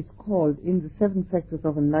is called, in the 7 factors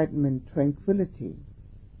of enlightenment, tranquility.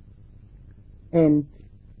 And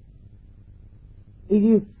it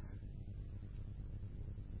is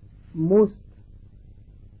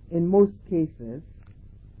in most cases,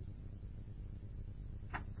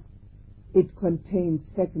 it contains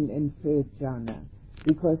second and third jhana,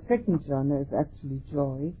 because second jhana is actually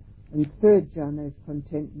joy, and third jhana is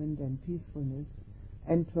contentment and peacefulness,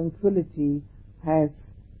 and tranquility has,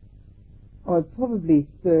 or probably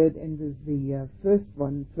third, and the first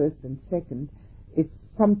one, first and second, it's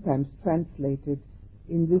sometimes translated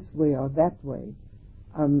in this way or that way.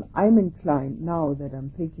 I'm inclined, now that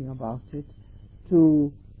I'm thinking about it,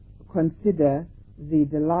 to consider the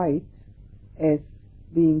delight as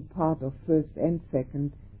being part of first and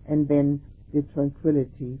second, and then the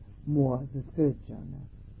tranquility more the third jhana.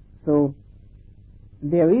 So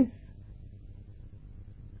there is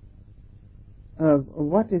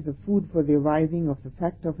what is the food for the arriving of the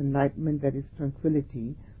fact of enlightenment, that is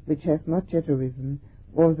tranquility, which has not yet arisen,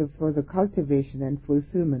 or for the cultivation and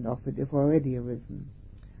fulfillment of it if already arisen.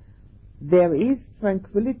 There is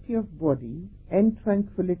tranquility of body and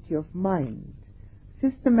tranquility of mind.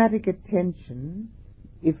 Systematic attention,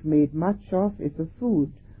 if made much of, is a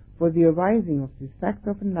food for the arising of this fact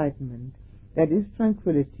of enlightenment, that is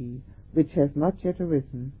tranquility, which has not yet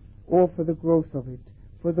arisen, or for the growth of it,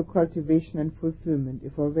 for the cultivation and fulfillment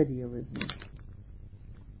if already arisen.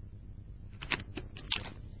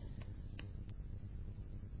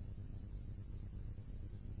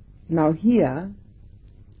 Now here,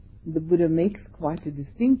 the Buddha makes quite a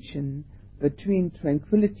distinction between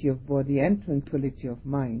tranquility of body and tranquility of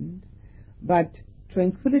mind, but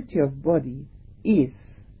tranquility of body is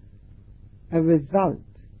a result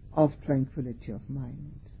of tranquility of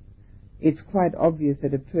mind. It's quite obvious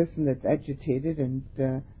that a person that's agitated and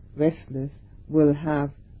restless will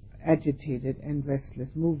have agitated and restless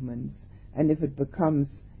movements, and if it becomes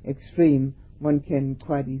extreme, one can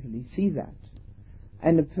quite easily see that.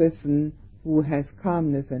 And a person who has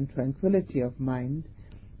calmness and tranquility of mind,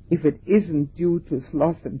 if it isn't due to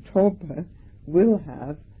sloth and torpor, will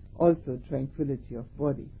have also tranquility of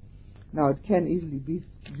body. Now, it can easily be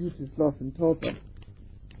due to sloth and torpor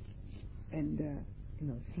and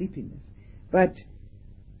sleepiness, but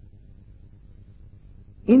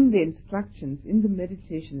in the instructions, in the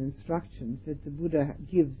meditation instructions that the Buddha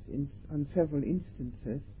gives on several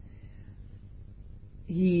instances,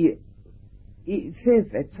 it says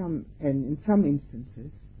in some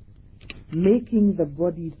instances, making the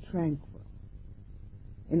body tranquil.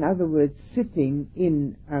 In other words, sitting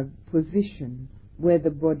in a position where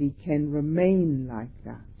the body can remain like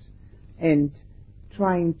that, and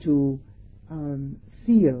trying to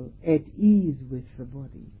feel at ease with the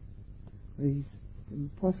body. It's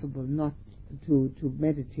impossible not to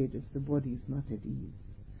meditate if the body is not at ease.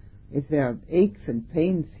 If there are aches and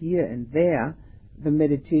pains here and there, the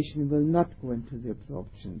meditation will not go into the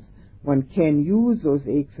absorptions. One can use those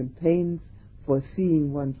aches and pains for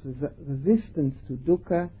seeing one's resistance to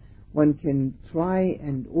dukkha. One can try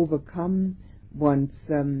and overcome one's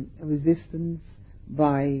resistance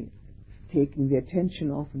by taking the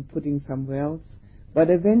attention off and putting somewhere else. But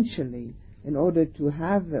eventually, in order to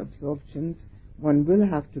have the absorptions, one will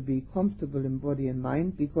have to be comfortable in body and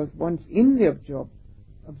mind, because once in the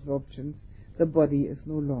absorptions, the body is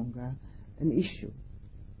no longer an issue.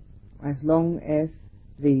 As long as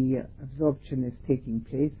the absorption is taking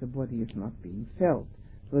place, the body is not being felt.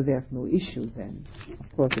 So there's no issue then.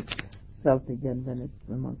 Of course, it's felt again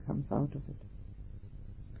when one comes out of it.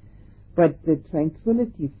 But the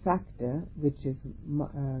tranquility factor, which is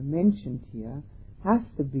mentioned here, has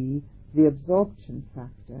to be the absorption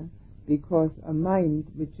factor, because a mind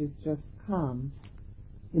which is just calm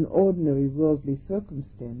in ordinary worldly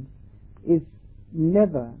circumstance is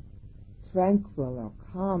never tranquil or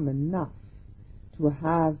calm enough to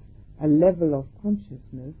have a level of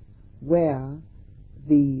consciousness where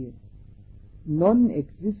the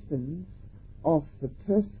non-existence of the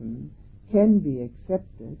person can be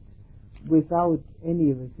accepted without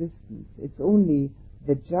any resistance. It's only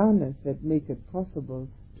the jhanas that make it possible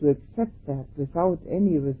to accept that without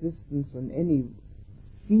any resistance and any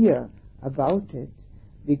fear about it,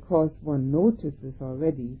 because one notices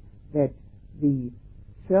already that the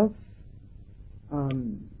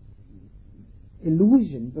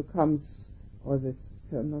illusion becomes, or the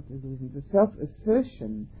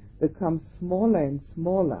self-assertion becomes smaller and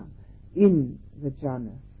smaller in the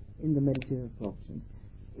jhana, in the meditative absorption.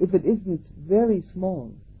 If it isn't very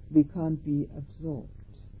small, we can't be absorbed.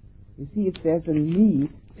 You see, if there's a me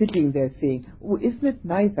sitting there saying, "Oh, isn't it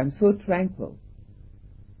nice? I'm so tranquil."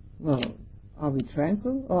 Well, are we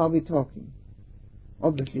tranquil or are we talking?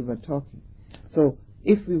 Obviously we're talking. So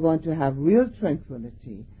if we want to have real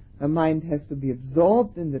tranquility, the mind has to be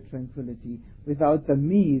absorbed in the tranquility without the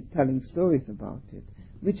me telling stories about it,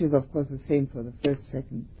 which is of course the same for the first,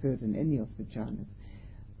 second, third and any of the jhanas.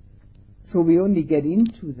 So we only get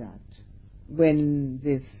into that when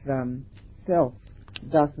this self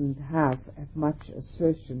doesn't have as much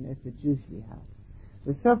assertion as it usually has.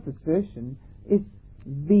 The self-assertion is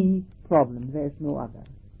the problem. There is no other.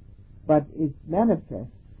 But it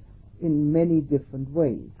manifests in many different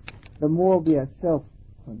ways. The more we are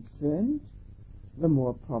self-concerned, the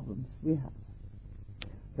more problems we have.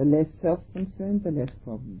 The less self-concerned, the less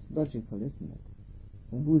problems. Logical, isn't it?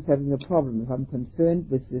 And who's having a problem? If I'm concerned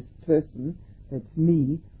with this person, that's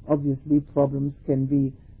me, obviously problems can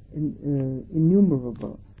be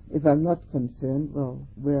innumerable. If I'm not concerned, well,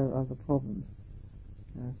 where are the problems?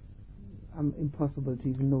 Impossible to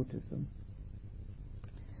even notice them.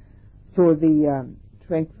 So the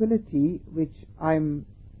tranquility, which I'm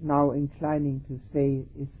now inclining to say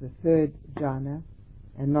is the third jhana,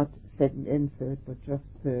 and not second and third, but just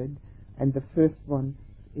third, and the first one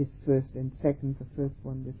is first and second, the first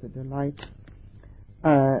one is the delight,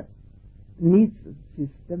 needs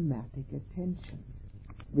systematic attention,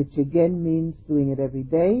 which again means doing it every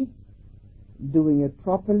day, doing it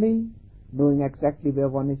properly, knowing exactly where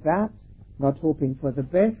one is at, not hoping for the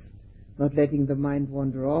best, not letting the mind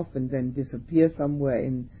wander off and then disappear somewhere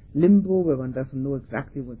in limbo where one doesn't know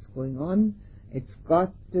exactly what's going on, It's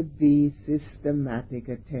got to be systematic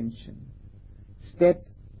attention, step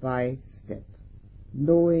by step,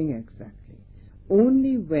 knowing exactly.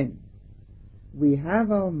 Only when we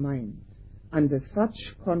have our mind under such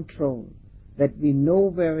control that we know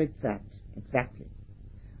where it's at exactly,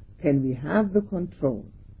 can we have the control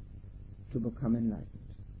to become enlightened.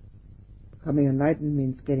 Becoming enlightened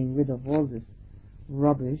means getting rid of all this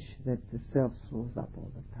rubbish that the self throws up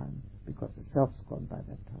all the time, because the self's gone by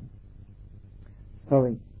that time.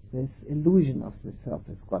 Sorry, this illusion of the self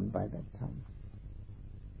has gone by that time.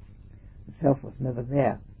 The self was never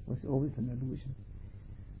there, it was always an illusion.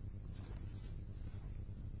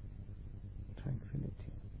 Tranquility.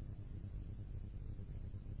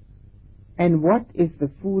 And what is the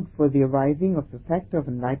food for the arriving of the factor of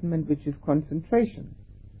enlightenment, which is concentration,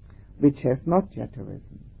 which has not yet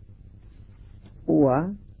arisen?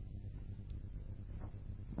 Or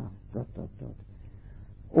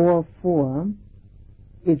or for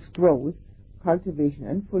its growth, cultivation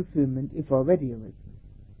and fulfillment if already arisen.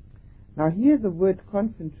 Now here the word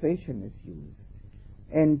concentration is used,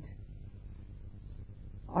 and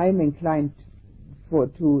I'm inclined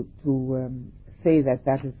to say that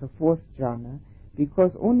that is the fourth jhana,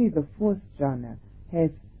 because only the fourth jhana has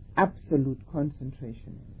absolute concentration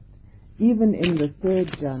in it. Even in the third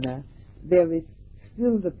jhana there is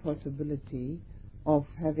still the possibility of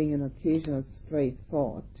having an occasional stray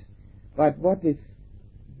thought, but what is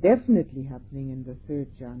definitely happening in the third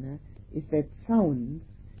jhana is that sounds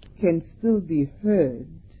can still be heard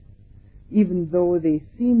even though they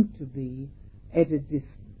seem to be at a distance.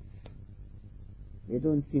 They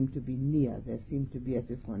don't seem to be near. They seem to be as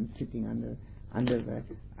if one's sitting under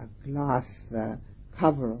a glass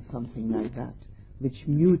cover or something like that, which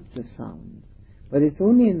mutes the sounds. But it's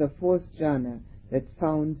only in the fourth jhana that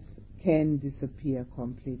sounds can disappear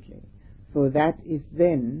completely. So that is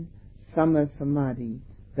then sama samadhi,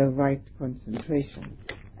 the right concentration.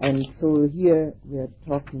 And so here we are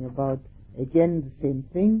talking about again the same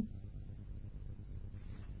thing.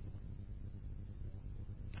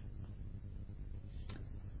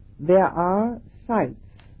 There are sights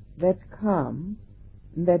that calm,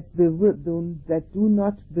 that do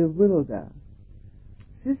not bewilder.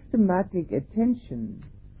 Systematic attention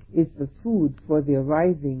is the food for the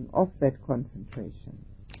arising of that concentration.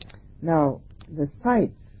 Now, the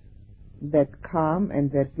sights that calm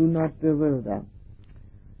and that do not bewilder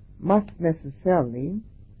must necessarily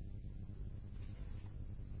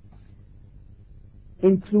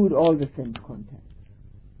include all the sense contacts.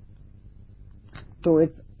 So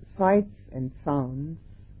it's sights and sounds,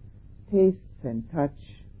 tastes and touch,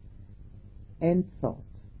 and thought.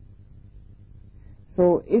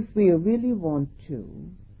 So if we really want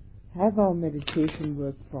to have our meditation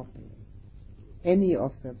work properly, any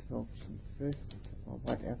of the absorptions, first or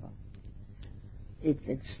whatever, it's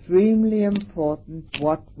extremely important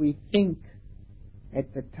what we think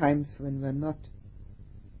at the times when we're not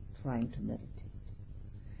trying to meditate.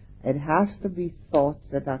 It has to be thoughts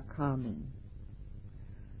that are calming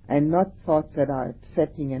and not thoughts that are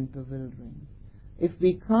upsetting and bewildering. If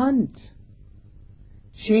we can't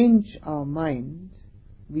change our mind,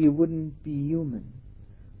 we wouldn't be human.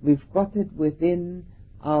 We've got it within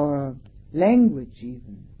our language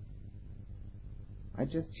even. I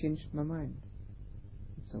just changed my mind.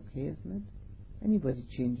 It's okay, isn't it? Anybody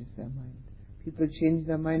changes their mind. People change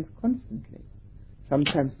their minds constantly,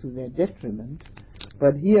 sometimes to their detriment.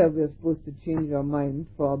 But here we're supposed to change our mind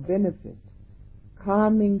for our benefit.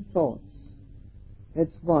 Calming thoughts.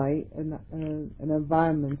 That's why an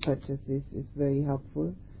environment such as this is very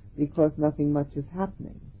helpful, because nothing much is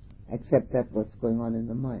happening except that what's going on in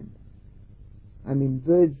the mind. I mean,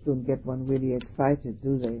 birds don't get one really excited,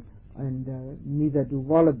 do they? And neither do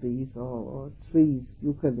wallabies or trees,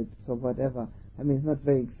 eucalypts or whatever. I mean, it's not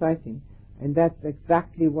very exciting. And that's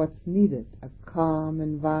exactly what's needed, a calm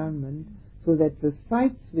environment, so that the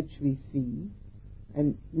sights which we see,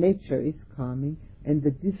 and nature is calming, and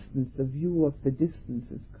the distance, the view of the distance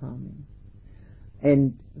is calming.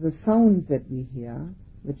 And the sounds that we hear,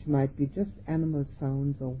 which might be just animal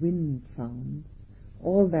sounds or wind sounds,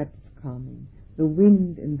 all that is calming. The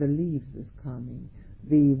wind in the leaves is calming.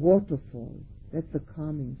 The waterfall, that's a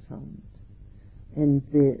calming sound. And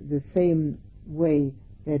the same way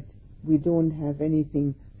that we don't have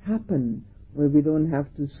anything happen, where we don't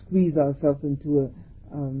have to squeeze ourselves into a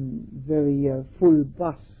very full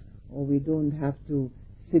bus, or we don't have to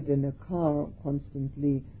sit in a car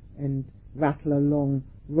constantly and rattle along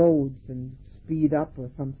roads and speed up or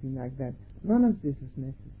something like that. None of this is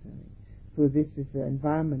necessary. So this is the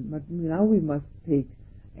environment. But now we must take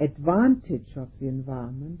advantage of the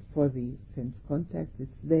environment for the sense contact.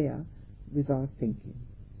 It's there. with our thinking.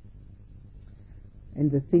 And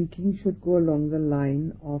the thinking should go along the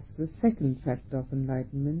line of the second factor of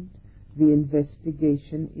enlightenment, the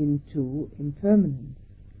investigation into impermanence,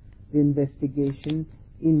 the investigation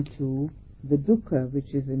into the dukkha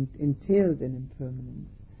which is entailed in impermanence.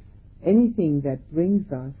 Anything that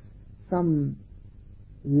brings us some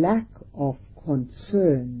lack of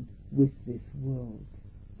concern with this world.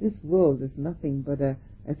 This world is nothing but as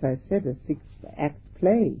I said, a sixth-act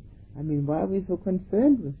play. I mean, why are we so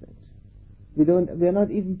concerned with it? We're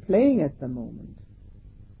not even playing at the moment.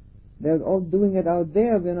 They're all doing it out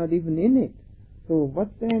there. We're not even in it. So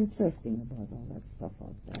what's there interesting about all that stuff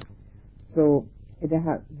out there? So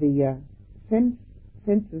the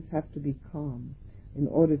senses have to be calm in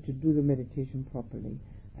order to do the meditation properly.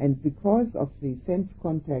 And because of the sense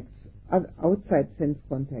contacts, outside sense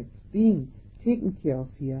contacts being taken care of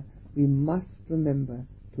here, we must remember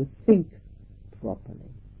to think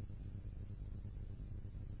properly.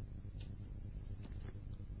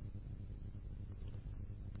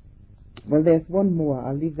 Well, there's one more.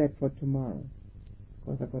 I'll leave that for tomorrow,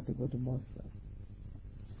 because I've got to go to Moscow.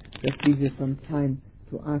 Just give you some time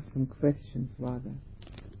to ask some questions, rather.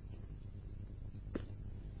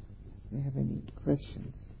 Do you have any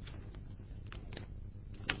questions?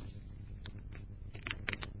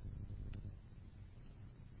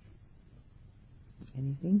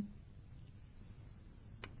 Anything?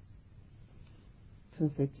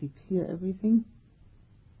 Perfectly clear, everything?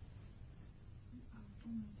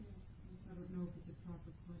 I don't know if it's a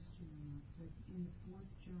proper question or not, but in the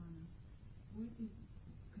fourth jhana,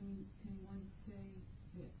 can one say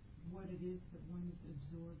that what it is that one is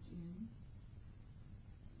absorbed in?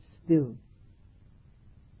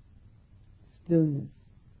 Stillness.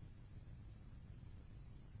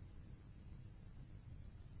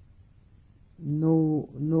 No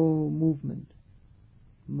movement,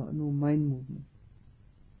 no mind movement,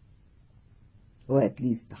 or at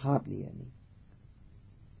least hardly any.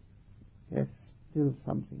 There's still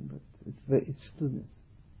something, but it's stillness.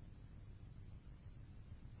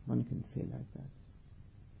 One can say like that.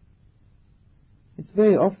 It's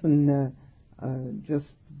very often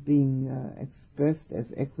just being expressed as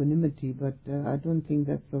equanimity, but I don't think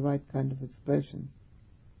that's the right kind of expression.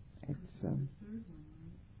 It's the third one, right?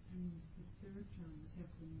 I mean, the third jhana is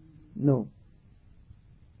equanimity. No.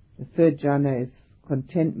 The third jhana is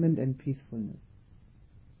contentment and peacefulness.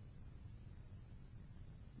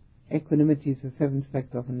 Equanimity is the seventh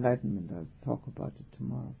factor of enlightenment. I'll talk about it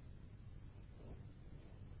tomorrow.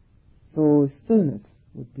 So stillness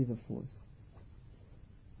would be the fourth.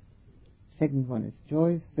 Second one is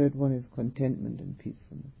joy. Third one is contentment and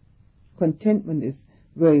peacefulness. Contentment is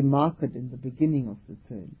very marked in the beginning of the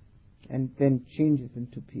third, and then changes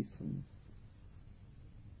into peacefulness.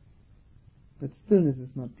 But stillness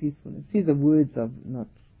is not peacefulness. See, the words are not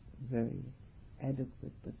very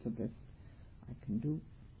adequate, but the best I can do.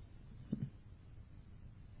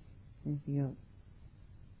 Anything else?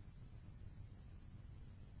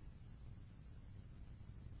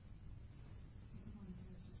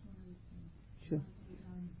 Sure.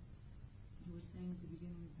 You were saying at the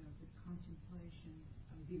beginning about the contemplations,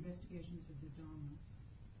 the investigations of the Dhamma.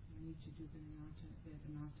 I need to do the anatta. The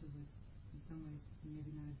anatta was, in some ways, maybe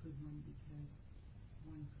not a good one because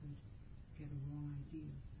one could get a wrong idea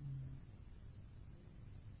from that.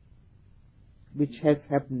 Which has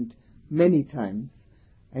happened many times,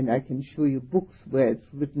 and I can show you books where it's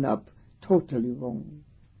written up totally wrong.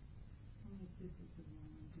 Well, if this is the wrong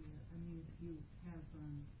idea, I mean, if you have,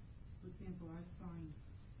 for example, I find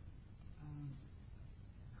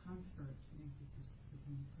comfort, maybe this is the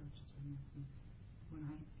wrong approach to asking,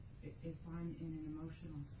 if I'm in an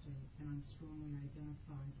emotional state and I'm strongly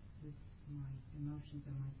identified with my emotions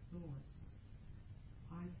and my thoughts,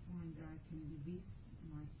 I find that I can release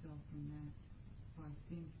myself from that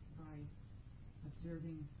by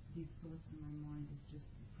observing these thoughts in my mind as just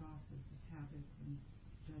the process of habits and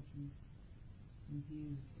judgments and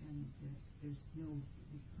views, and that there's no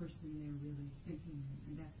person there really thinking,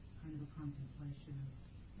 and that's kind of a contemplation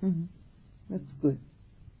of. Mm-hmm. That's good.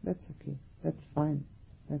 That's okay. That's fine.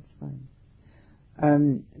 That's fine.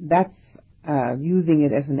 That's using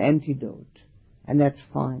it as an antidote, and that's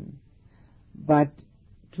fine. But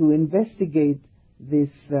to investigate this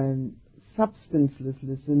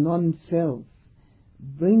substancelessness, the non-self,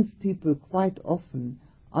 brings people quite often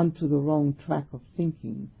onto the wrong track of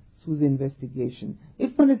thinking through the investigation.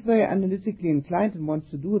 If one is very analytically inclined and wants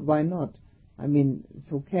to do it, why not? I mean,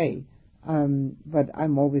 it's okay. But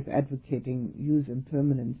I'm always advocating use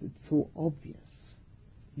impermanence. It's so obvious.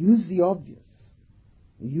 Use the obvious.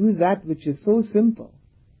 Use that which is so simple.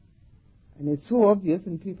 And it's so obvious,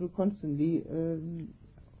 and people constantly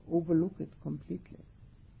overlook it completely.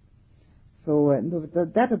 So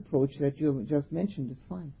that approach that you just mentioned is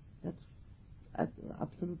fine. That's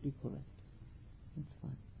absolutely correct. That's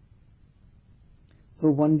fine. So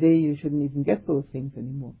one day you shouldn't even get those things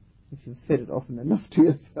anymore if you've said it often enough to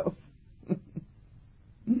yourself.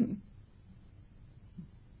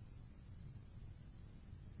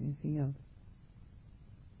 Anything else?